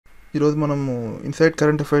ఈరోజు మనము inside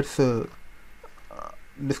current affairs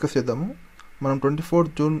discuss చేద్దాము. మనం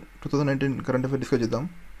 24 జూన్ 2019 కరెంట్ అఫైర్ డిస్కస్ చేద్దాం.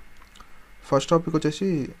 ఫస్ట్ టాపిక్ వచ్చేసి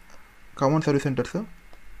కామన్ సర్వీస్ సెంటర్స్.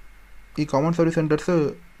 ఈ కామన్ సర్వీస్ సెంటర్స్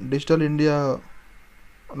డిజిటల్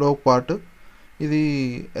ఇండియాలో ఒక పార్ట్. ఇది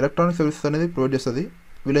ఎలక్ట్రానిక్ సర్వీసెస్ అనేది ప్రొవైడ్ చేస్తుంది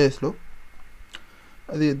విలేజెస్లో.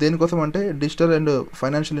 అది దేనికోసం అంటే డిజిటల్ అండ్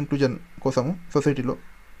ఫైనాన్షియల్ ఇంక్లూజన్ కోసము సొసైటీలో.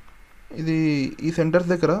 ఈ సెంటర్స్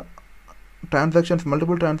దగ్గర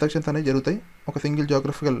మల్టిపుల్ ట్రాన్సాక్షన్స్ అనేవి జరుగుతాయి ఒక సింగిల్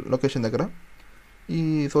జియోగ్రఫికల్ లొకేషన్ దగ్గర. ఈ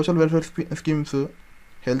social welfare schemes,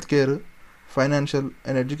 health care, financial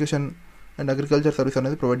and education and agriculture service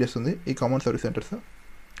అనేది ప్రొవైడ్ చేస్తుంది ఈ కామన్ సర్వీస్ సెంటర్స్.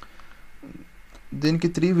 దీనికి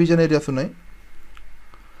 3 విజన్ ఏరియాస్ ఉన్నాయి.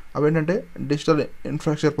 అవేంటంటే డిజిటల్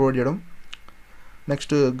ఇన్ఫ్రాస్ట్రక్చర్ ప్రొవైడ్ చేయడం,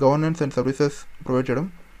 next governance and services provide చేయడం,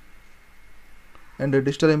 అండ్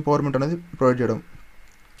డిజిటల్ ఎంపవర్మెంట్ అనేది ప్రొవైడ్ చేయడం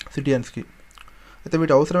సిటిజన్స్కి. అయితే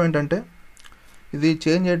వీటి అవసరం ఏంటంటే ఇది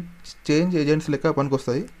చేంజ్ ఏజెంట్స్ లెక్క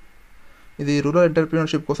పనికొస్తాయి. ఇది రూరల్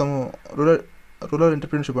ఎంటర్ప్రీనర్షిప్ కోసము, రూరల్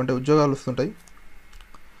ఎంటర్ప్రీనర్షిప్ అంటే ఉద్యోగాలు వస్తుంటాయి,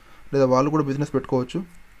 లేదా వాళ్ళు కూడా బిజినెస్ పెట్టుకోవచ్చు.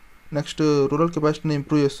 నెక్స్ట్ రూరల్ కెపాసిటీని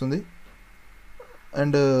ఇంప్రూవ్ చేస్తుంది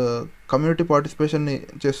అండ్ కమ్యూనిటీ పార్టిసిపేషన్ని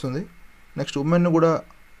చేస్తుంది. నెక్స్ట్ ఉమెన్ను కూడా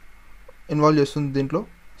ఇన్వాల్వ్ చేస్తుంది దీంట్లో.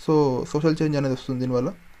 సో సోషల్ చేంజ్ అనేది వస్తుంది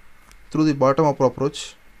దీనివల్ల through the bottom up approach.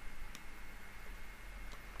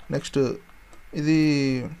 Next ఇది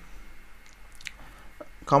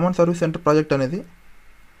కామన్ సర్వీస్ సెంటర్ ప్రాజెక్ట్ అనేది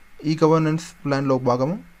ఈ గవర్నెన్స్ ప్లాన్లో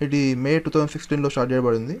భాగము. ఇది మే 2016లో స్టార్ట్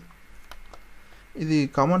చేయబడింది. ఇది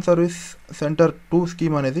కామన్ సర్వీస్ సెంటర్ 2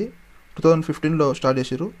 స్కీమ్ అనేది 2015లో స్టార్ట్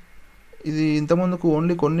చేశారు. ఇది ఇంతకుముందుకు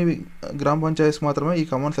ఓన్లీ కొన్ని గ్రామ పంచాయతీస్ మాత్రమే ఈ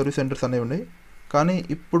కామన్ సర్వీస్ సెంటర్స్ అనేవి ఉన్నాయి. కానీ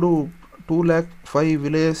ఇప్పుడు 205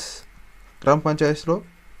 విలేజెస్ గ్రామ పంచాయతీస్లో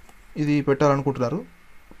ఇది పెట్టాలనుకుంటున్నారు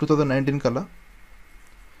 2019 కల్లా.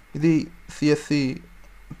 ఇది CSC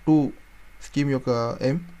 2 స్కీమ్ యొక్క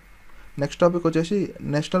ఎయిమ్. నెక్స్ట్ టాపిక్ వచ్చేసి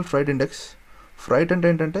నేషనల్ ఫ్రైట్ ఇండెక్స్. ఫ్రైట్ అంటే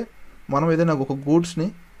ఏంటంటే మనం ఏదైనా ఒక గూడ్స్ని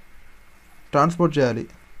ట్రాన్స్పోర్ట్ చేయాలి,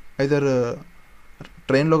 ఐదర్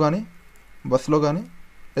ట్రైన్లో కానీ, బస్సులో కానీ,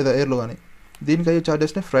 లేదా ఎయిర్లో కానీ. దీనికి అయ్యే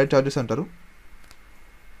ఛార్జెస్ని ఫ్రైట్ ఛార్జెస్ అంటారు.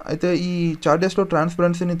 అయితే ఈ ఛార్జెస్లో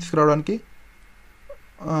ట్రాన్స్పరెన్సీని తీసుకురావడానికి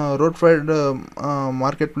రోడ్ ఫ్రైట్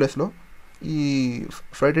మార్కెట్ ప్లేస్లో ఈ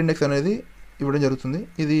ఫ్రైట్ ఇండెక్స్ అనేది ఇవ్వడం జరుగుతుంది.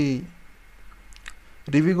 ఇది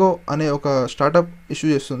రివిగో అనే ఒక స్టార్టప్ ఇష్యూ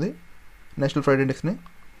చేస్తుంది నేషనల్ ఫ్రైట్ ఇండెక్స్ని.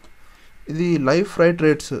 ఇది లైవ్ ఫ్రైట్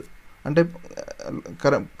రేట్స్ అంటే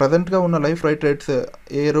ప్రజెంట్గా ఉన్న లైవ్ ఫ్రైట్ రేట్స్,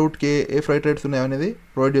 ఏ రూట్కి ఏ ఫ్రైట్ రేట్స్ ఉన్నాయి అనేది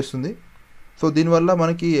ప్రొవైడ్ చేస్తుంది. సో దీనివల్ల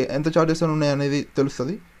మనకి ఎంత ఛార్జెస్ ఉన్నాయి అనేది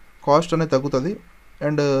తెలుస్తుంది, కాస్ట్ అనేది తగ్గుతుంది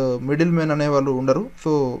అండ్ మిడిల్ మ్యాన్ అనేవాళ్ళు ఉండరు.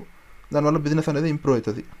 సో దానివల్ల బిజినెస్ అనేది ఇంప్రూవ్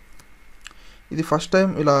అవుతుంది. ఇది ఫస్ట్ టైం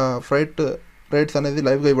ఇలా ఫ్రైట్ రేట్స్ అనేది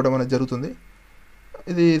లైవ్గా ఇవ్వడం అనేది జరుగుతుంది.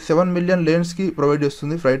 ఇది 7 మిలియన్ లేన్స్కి ప్రొవైడ్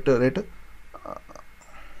చేస్తుంది freight rate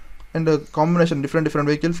and combination different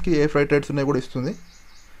వెహికల్స్కి A freight rates ఉన్నాయి కూడా ఇస్తుంది.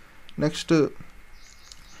 నెక్స్ట్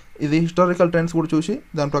ఇది హిస్టారికల్ ట్రెండ్స్ కూడా చూసి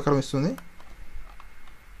దాని ప్రకారం ఇస్తుంది.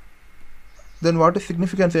 దెన్ వాట్ ఈస్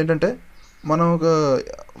సిగ్నిఫికెన్స్ ఏంటంటే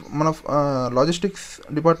మన లాజిస్టిక్స్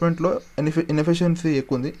డిపార్ట్మెంట్లో ఇన్ఎఫిషియన్సీ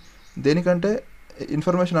ఎక్కువ ఉంది. దేనికంటే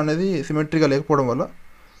ఇన్ఫర్మేషన్ అనేది సిమెట్రీగా లేకపోవడం వల్ల.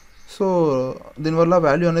 సో దీనివల్ల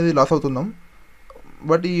వాల్యూ అనేది లాస్ అవుతున్నాం.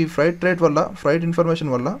 బట్ ఈ ఫ్రైట్ రేట్ వల్ల, ఫ్రైట్ ఇన్ఫర్మేషన్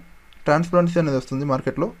వల్ల ట్రాన్స్పరెన్సీ అనేది వస్తుంది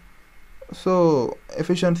మార్కెట్లో. సో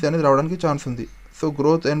ఎఫిషియన్సీ అనేది రావడానికి ఛాన్స్ ఉంది. So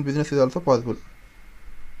growth and business is also possible.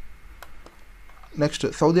 Next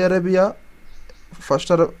Saudi Arabia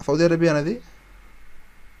అనేది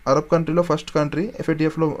అరబ్ కంట్రీలో ఫస్ట్ కంట్రీ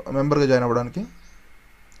FATFలో మెంబర్గా జాయిన్ అవ్వడానికి.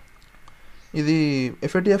 ఇది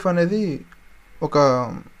FATF అనేది ఒక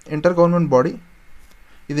ఇంటర్ గవర్నమెంట్ బాడీ.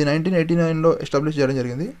 ఇది 1989లో ఎస్టాబ్లిష్ చేయడం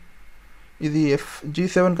జరిగింది. ఇది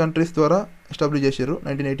G7 కంట్రీస్ ద్వారా ఎస్టాబ్లిష్ చేశారు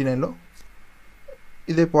 1989లో.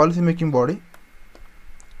 ఇది policy making body.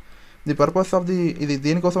 The purpose of ఇది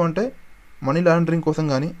దేనికోసం అంటే మనీ లాండరింగ్ కోసం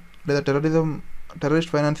కానీ, లేదా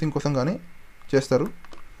టెర్రరిస్ట్ ఫైనాన్సింగ్ కోసం కానీ చేస్తారు.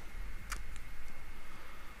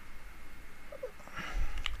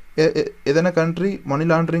 ఏదైనా కంట్రీ మనీ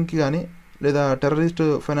లాండరింగ్కి కానీ లేదా టెర్రరిస్ట్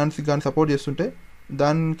ఫైనాన్సింగ్ కానీ సపోర్ట్ చేస్తుంటే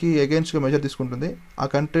దానికి అగెయిన్స్ట్గా మెజర్ తీసుకుంటుంది. ఆ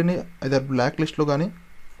కంట్రీని ఐదర్ బ్లాక్ లిస్ట్లో కానీ,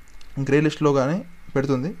 గ్రే లిస్ట్లో కానీ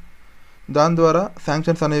పెడుతుంది. దాని ద్వారా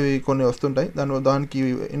శాంక్షన్స్ అనేవి కొన్ని వస్తుంటాయి. దానికి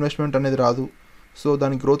ఇన్వెస్ట్మెంట్ అనేది రాదు. సో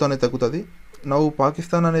దాని గ్రోత్ అనేది తగ్గుతుంది.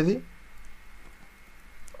 పాకిస్తాన్ అనేది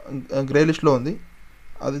గ్రే లిస్ట్లో ఉంది.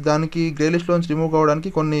 దానికి గ్రే లిస్ట్లో నుంచి రిమూవ్ కావడానికి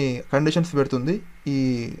కొన్ని కండిషన్స్ పెడుతుంది ఈ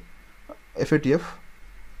FATF.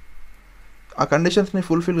 ఆ కండిషన్స్ని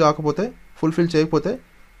ఫుల్ఫిల్ చేయకపోతే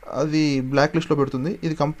అది బ్లాక్ లిస్ట్లో పెడుతుంది.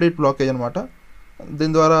 ఇది కంప్లీట్ బ్లాకేజ్ అనమాట.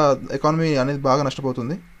 దీని ద్వారా ఎకానమీ అనేది బాగా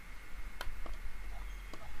నష్టపోతుంది.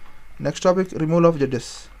 Next topic removal of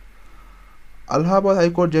judges. Allahabad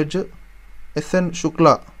high court judge SN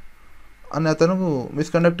Shukla అనే అతను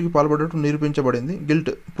మిస్కండక్ట్కి పాల్పడ్డట్టు నిరూపించబడింది,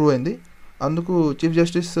 గిల్ట్ ప్రూవ్ అయింది. అందుకు చీఫ్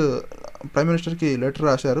జస్టిస్ ప్రైమ్ మినిస్టర్కి లెటర్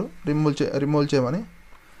రాశారు రిమూవల్ చేయమని.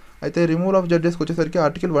 అయితే రిమూవల్ ఆఫ్ జడ్జెస్కి వచ్చేసరికి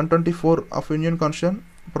article 124 of Indian constitution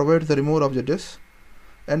provides the removal of judges,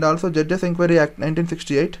 and also judges enquiry act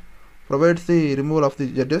 1968 provides the removal of the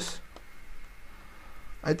judges.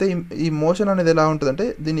 అయితే ఈ మోషన్ అనేది ఎలా ఉంటుందంటే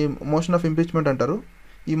దీన్ని మోషన్ ఆఫ్ ఇంపీచ్మెంట్ అంటారు.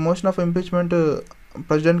 ఈ మోషన్ ఆఫ్ ఇంపీచ్మెంట్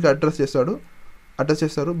ప్రెసిడెంట్కి అడ్రస్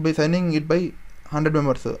చేస్తారు by signing it by 100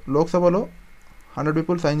 members. లోక్సభలో 100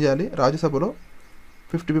 పీపుల్ సైన్ చేయాలి, రాజ్యసభలో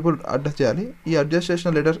 50 పీపుల్ అడ్రస్ చేయాలి. ఈ అడ్రస్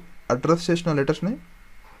చేసిన లెటర్స్ని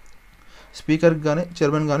స్పీకర్కి కానీ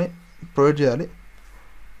చైర్మన్ కానీ ప్రొవైడ్ చేయాలి.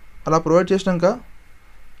 అలా ప్రొవైడ్ చేసినాక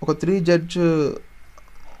ఒక 3 జడ్జ్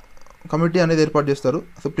కమిటీ అనేది ఏర్పాటు చేస్తారు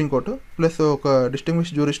సుప్రీంకోర్టు, ప్లస్ ఒక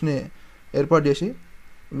డిస్టింగ్విష్ జ్యూరిస్ట్ని ఏర్పాటు చేసి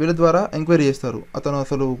వీళ్ళ ద్వారా ఎంక్వైరీ చేస్తారు అతను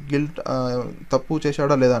అసలు తప్పు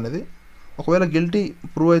చేశాడా లేదా అనేది. ఒకవేళ గిల్టీ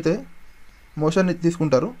ప్రూవ్ అయితే మోషన్ని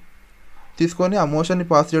తీసుకొని ఆ మోషన్ని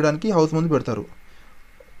పాస్ చేయడానికి హౌస్ ముందు పెడతారు.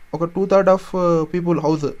 ఒక 2/3 of people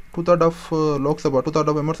house, 2/3 of Lok Sabha, 2/3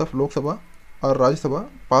 of members of Lok Sabha are Rajya Sabha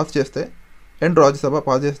pass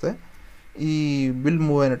చేస్తే ఈ బిల్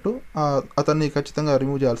మూవ్ అయినట్టు అతన్ని ఖచ్చితంగా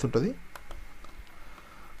రిమూవ్ చేయాల్సి ఉంటుంది.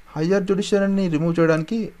 హయ్యర్ జ్యుడిషియరీని రిమూవ్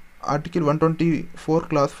చేయడానికి ఆర్టికల్ 124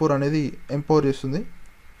 క్లాస్ 4 అనేది ఎంపవర్ చేస్తుంది.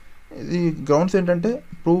 ఇది గ్రౌండ్స్ ఏంటంటే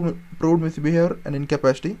ప్రూవ్డ్ మిస్బిహేవియర్ అండ్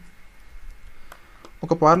ఇన్కెపాసిటీ.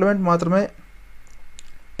 ఒక పార్లమెంట్ మాత్రమే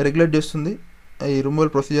రెగ్యులేట్ చేస్తుంది ఈ రిమూవల్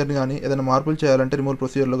ప్రొసీజర్ని, కానీ ఏదైనా మార్పులు చేయాలంటే రిమూవల్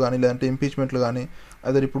ప్రొసీజర్లో కానీ లేదంటే ఇంపీచ్మెంట్లు కానీ.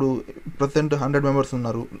 అదే ఇప్పుడు ప్రజెంట్ 100 మెంబర్స్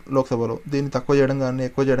ఉన్నారు లోక్సభలో, దీన్ని తక్కువ చేయడం కానీ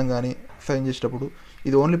ఎక్కువ చేయడం కానీ సైన్ చేసేటప్పుడు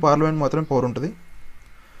ఇది ఓన్లీ పార్లమెంట్ మాత్రమే పవర్ ఉంటుంది.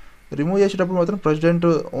 రిమూవ్ చేసేటప్పుడు మాత్రం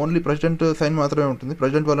ప్రెసిడెంట్ సైన్ మాత్రమే ఉంటుంది.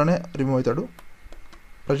 ప్రెసిడెంట్ వల్లనే రిమూవ్ అవుతాడు,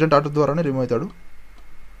 ప్రెసిడెంట్ ఆర్డర్ ద్వారానే రిమూవ్ అవుతాడు.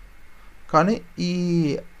 కానీ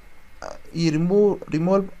ఈ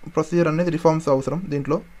రిమూవల్ ప్రొసీజర్ అనేది రిఫార్మ్స్ అవసరం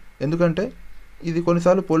దీంట్లో. ఎందుకంటే ఇది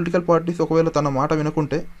కొన్నిసార్లు పొలిటికల్ పార్టీస్ ఒకవేళ తన మాట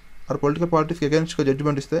వినకుంటే ఆ పొలిటికల్ పార్టీస్కి అగెన్స్ట్గా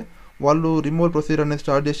జడ్జిమెంట్ ఇస్తే వాళ్ళు రిమూవల్ ప్రొసీజర్ అనేది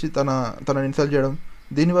స్టార్ట్ చేసి తనని ఇన్సల్ట్ చేయడం,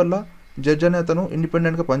 దీనివల్ల జడ్జ్ అనే అతను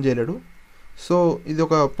ఇండిపెండెంట్గా పనిచేయలేడు. సో ఇది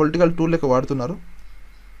ఒక పొలిటికల్ టూల్ లెక్క వాడుతున్నారు.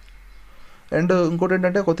 అండ్ ఇంకోటి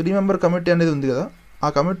ఏంటంటే ఒక 3 మెంబర్ కమిటీ అనేది ఉంది కదా, ఆ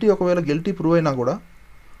కమిటీ ఒకవేళ గిల్టీ ప్రూవ్ అయినా కూడా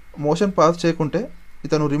మోషన్ పాస్ చేయకుంటే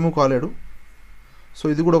ఇతను రిమూవ్ కాలేడు. సో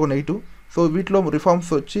ఇది కూడా ఒక నెగిటివ్. సో వీటిలో రిఫార్మ్స్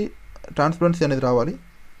వచ్చి ట్రాన్స్పరెన్సీ అనేది రావాలి.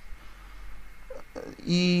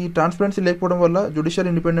 ఈ ట్రాన్స్పరెన్సీ లేకపోవడం వల్ల జ్యుడిషియల్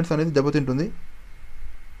ఇండిపెండెన్స్ అనేది దెబ్బతింటుంది.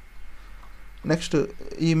 నెక్స్ట్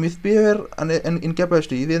ఈ మిస్బిహేవియర్ అనే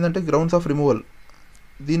ఇన్కెపాసిటీ, ఇది ఏంటంటే గ్రౌండ్స్ ఆఫ్ రిమూవల్.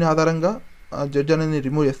 దీని ఆధారంగా జడ్జ్ అనేది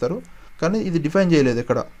రిమూవ్ చేస్తారు, కానీ ఇది డిఫైన్ చేయలేదు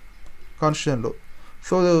ఎక్కడ కాన్స్టిట్యూషన్లో.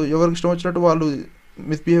 సో ఎవరికి ఇష్టం వచ్చినట్టు వాళ్ళు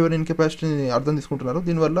మిస్బిహేవియర్ ఇన్కెపాసిటీని అర్థం తీసుకుంటున్నారు,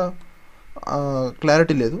 దీనివల్ల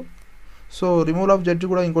క్లారిటీ లేదు. సో రిమూవల్ ఆఫ్ జడ్జి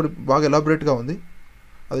కూడా ఇంకోటి బాగా ఎలాబరేట్గా ఉంది,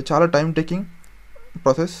 అది చాలా టైం టేకింగ్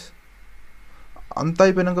ప్రాసెస్. అంతా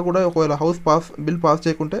అయిపోయాక కూడా ఒకవేళ బిల్ పాస్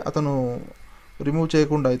చేయకుంటే అతను రిమూవ్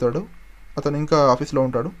చేయకుండా అవుతాడు, అతను ఇంకా ఆఫీస్లో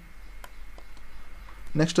ఉంటాడు.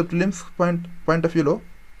 నెక్స్ట్ ప్రిలిమ్స్ పాయింట్ ఆఫ్ వ్యూలో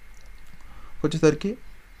వచ్చేసరికి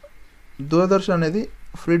దూరదర్శన్ అనేది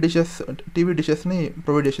ఫ్రీ టీవీ డిషెస్ని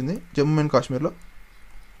ప్రొవైడ్ చేసింది జమ్మూ అండ్ కాశ్మీర్లో.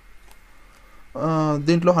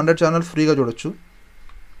 దీంట్లో 100 ఛానల్స్ ఫ్రీగా చూడొచ్చు.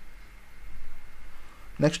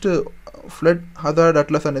 నెక్స్ట్ ఫ్లడ్ హజార్డ్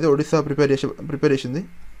అట్లస్ అనేది ఒడిస్సా ప్రిపేర్ చేసింది.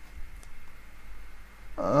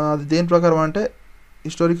 అది దేని ప్రకారం అంటే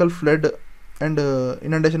historical flood and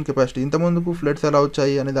inundation capacity, ఇంతకుముందుకు floods ఎలా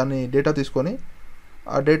వచ్చాయి అనే దాన్ని డేటా తీసుకొని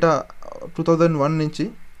ఆ డేటా 2001 నుంచి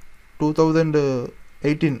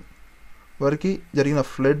 2018 వరకు జరిగిన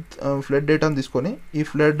ఫ్లడ్ డేటాను తీసుకొని ఈ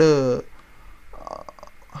ఫ్లడ్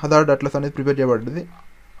హజార్డ్ అట్లస్ అనేది ప్రిపేర్ చేయబడ్డది.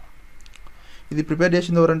 ఇది ప్రిపేర్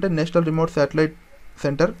చేసింది ఎవరంటే national remote satellite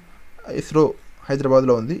centre, ISRO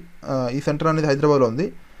హైదరాబాద్లో ఉంది. ఈ సెంటర్ అనేది హైదరాబాద్లో ఉంది.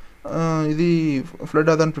 ఇది ఫ్లడ్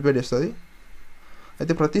హజార్డ్ని ప్రిపేర్ చేస్తుంది.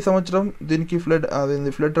 అయితే ప్రతి సంవత్సరం దీనికి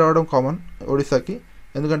ఫ్లడ్ రావడం కామన్ ఒడిస్సాకి,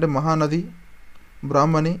 ఎందుకంటే మహానది,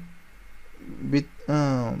 బ్రాహ్మణి,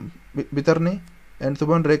 బితర్ని అండ్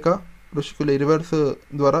సుబన్ రేఖ ఋషికుల రివర్స్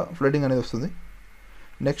ద్వారా ఫ్లడింగ్ అనేది వస్తుంది.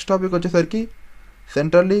 నెక్స్ట్ టాపిక్ వచ్చేసరికి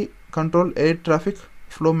centrally control air traffic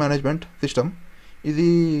flow management system. ఇది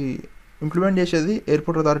ఇంప్లిమెంట్ చేసేది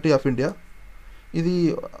ఎయిర్పోర్ట్ అథారిటీ ఆఫ్ ఇండియా. ఇది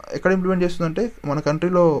ఎక్కడ ఇంప్లిమెంట్ చేస్తుందంటే మన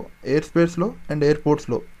కంట్రీలో ఎయిర్ స్పేస్లో అండ్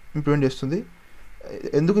ఎయిర్పోర్ట్స్లో ఇంప్లిమెంట్ చేస్తుంది.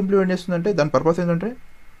 ఎందుకు ఇంప్లిమెంట్ చేస్తుందంటే దాని పర్పస్ ఏంటంటే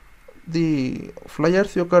ది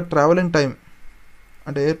ఫ్లయర్స్ యొక్క ట్రావెలింగ్ టైం,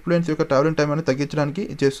 అంటే ఎయిర్ప్లేన్స్ యొక్క ట్రావెలింగ్ టైం అనేది తగ్గించడానికి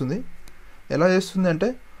చేస్తుంది. ఎలా చేస్తుంది అంటే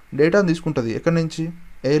డేటాను తీసుకుంటుంది ఎక్కడి నుంచి,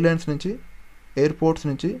 ఎయిర్లైన్స్ నుంచి, ఎయిర్పోర్ట్స్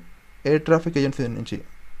నుంచి, ఎయిర్ ట్రాఫిక్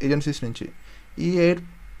ఏజెన్సీస్ నుంచి.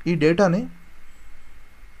 ఈ డేటాని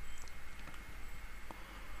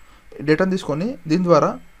డేటాను తీసుకొని దీని ద్వారా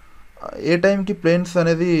ఏ టైంకి ప్లేన్స్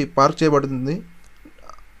అనేది పార్క్ చేయబడుతుంది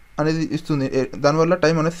అనేది ఇస్తుంది. దానివల్ల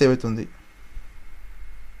టైం అనేది సేవ్ అవుతుంది.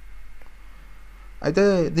 అయితే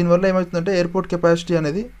దీనివల్ల ఏమవుతుందంటే ఎయిర్పోర్ట్ కెపాసిటీ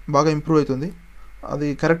అనేది బాగా ఇంప్రూవ్ అవుతుంది. అది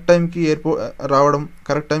కరెక్ట్ టైంకి రావడం,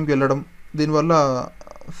 కరెక్ట్ టైంకి వెళ్ళడం, దీనివల్ల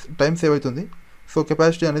టైం సేవ్ అవుతుంది. సో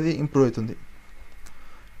కెపాసిటీ అనేది ఇంప్రూవ్ అవుతుంది.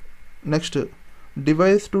 Next,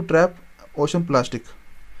 device to trap ocean plastic.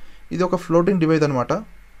 ఇది ఒక ఫ్లోటింగ్ డివైస్ అనమాట.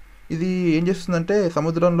 ఇది ఏం చేస్తుందంటే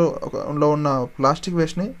సముద్రంలో ఉన్న ప్లాస్టిక్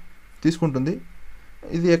వేస్ట్ని తీసుకుంటుంది.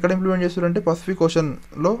 ఇది ఎక్కడ ఇంప్లిమెంట్ చేస్తున్నారంటే పసిఫిక్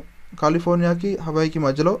ఓషన్లో కాలిఫోర్నియాకి హవాయికి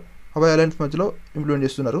మధ్యలో, హవాయి ఐలాండ్స్ మధ్యలో ఇంప్లిమెంట్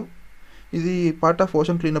చేస్తున్నారు. ఇది part of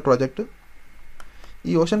ocean cleanup project.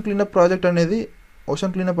 ఈ ఓషన్ క్లీనప్ ప్రాజెక్ట్ అనేది,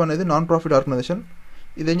 ఓషన్ క్లీనప్ అనేది నాన్ ప్రాఫిట్ ఆర్గనైజేషన్.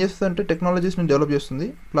 ఇది ఏం చేస్తుందంటే టెక్నాలజీస్ని డెవలప్ చేస్తుంది.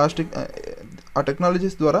 ఆ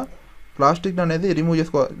టెక్నాలజీస్ ద్వారా ప్లాస్టిక్ అనేది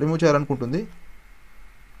రిమూవ్ చేయాలనుకుంటుంది.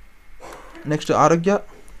 నెక్స్ట్,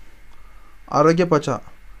 ఆరోగ్య పచ.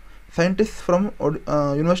 Scientist from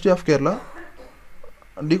university of Kerala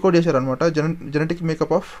decode చేశారనమాట జెనెటిక్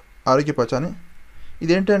మేకప్ ఆఫ్ ఆరోగ్య పచ అని.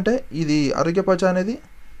 ఇదేంటంటే ఇది ఆరోగ్య పచ అనేది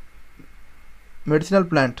medicinal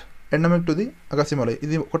plant endemic to the Agasthyamalai.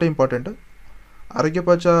 ఇది ఒకటే ఇంపార్టెంట్. ఆరోగ్య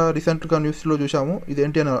పచ రీసెంట్గా న్యూస్లో చూసాము,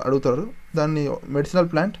 ఇదేంటి అని అడుగుతారు. దాన్ని medicinal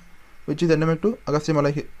plant which is endemic to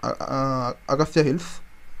Agastya hills.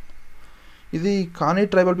 ఇది కానీ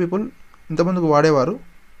ట్రైబల్ పీపుల్ ఇంతమందికి వాడేవారు,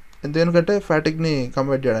 ఎందుకంటే ఫ్యాటిక్ని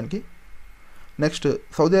కంబైట్ చేయడానికి. Next,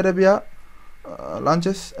 Saudi Arabia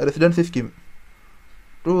launches residency scheme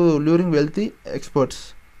to luring wealthy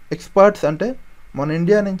experts అంటే మన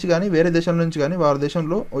ఇండియా నుంచి కానీ వేరే దేశం నుంచి కానీ వారి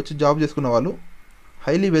దేశంలో వచ్చి జాబ్ చేసుకున్న వాళ్ళు,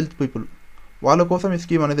 హైలీ వెల్త్ పీపుల్, వాళ్ళ కోసం ఈ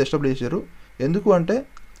స్కీమ్ అనేది ఎస్టాబ్లిష్ చేశారు. ఎందుకు అంటే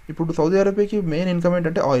ఇప్పుడు సౌదీ అరేబియాకి మెయిన్ ఇన్కమ్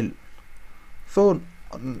ఏంటంటే ఆయిల్.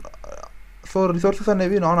 సో రిసోర్సెస్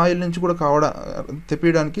అనేవి నాన్ ఆయిల్ నుంచి కూడా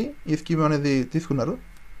తెప్పించడానికి ఈ స్కీమ్ అనేది తీసుకున్నారు.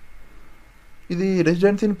 ఇది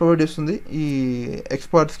రెసిడెన్సీని ప్రొవైడ్ చేస్తుంది ఈ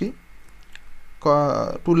ఎక్స్పర్ట్స్కి.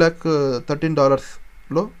 $213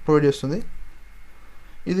 ప్రొవైడ్ చేస్తుంది.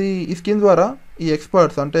 ఈ స్కీమ్ ద్వారా ఈ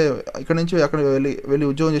ఎక్స్పర్ట్స్ అంటే ఇక్కడ నుంచి అక్కడ వెళ్ళి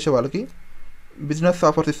ఉద్యోగం చేసే వాళ్ళకి బిజినెస్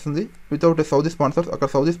ఆఫర్స్ ఇస్తుంది వితౌట్ సౌదీ స్పాన్సర్స్. అక్కడ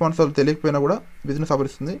సౌదీ స్పాన్సర్ తెలియకపోయినా కూడా బిజినెస్ ఆఫర్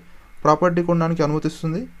ఇస్తుంది. ప్రాపర్టీ కొనడానికి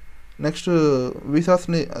అనుమతిస్తుంది. Next,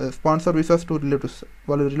 sponsor visas to relatives,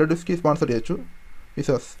 వాళ్ళ రిలేటివ్స్కి స్పాన్సర్ చేయొచ్చు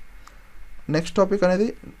వీసాస్. నెక్స్ట్ టాపిక్ అనేది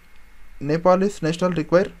Nepalese national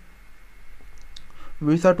require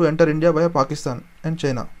visa to enter India by Pakistan and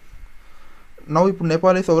China. ఇప్పుడు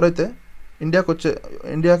నేపాలీస్ ఎవరైతే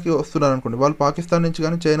ఇండియాకి వస్తున్నారు అనుకోండి, వాళ్ళు పాకిస్తాన్ నుంచి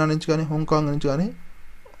కానీ, చైనా నుంచి కానీ, హాంకాంగ్ నుంచి కానీ,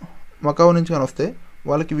 మకావ్ నుంచి కానీ వస్తే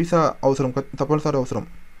వాళ్ళకి వీసా అవసరం, తప్పనిసరి అవసరం.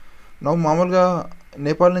 మామూలుగా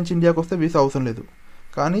నేపాల్ నుంచి ఇండియాకి వస్తే వీసా అవసరం లేదు.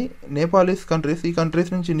 కానీ నేపాలీస్ ఈ కంట్రీస్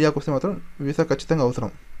నుంచి ఇండియాకి వస్తే మాత్రం వీసా ఖచ్చితంగా అవసరం.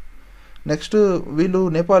 నెక్స్ట్, వీళ్ళు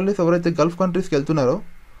నేపాలీస్ ఎవరైతే గల్ఫ్ కంట్రీస్కి వెళ్తున్నారో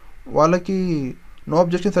వాళ్ళకి నో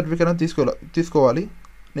అబ్జెక్షన్ సర్టిఫికేట్ అనేది తీసుకోవాలి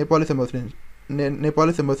నేపాలీస్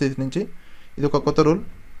ఎంబసీస్ నుంచి. ఇది ఒక కొత్త రూల్.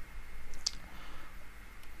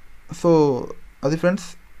 సో అది ఫ్రెండ్స్,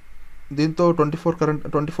 దీంతో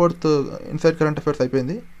 24th ఇన్సైడ్ కరెంట్ అఫైర్స్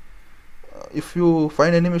అయిపోయింది. If you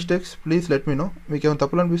find any mistakes please let me no. మీకు ఏమైనా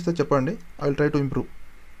తప్పులు అనిపిస్తే చెప్పండి, I will try to improve.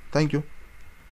 Thank you.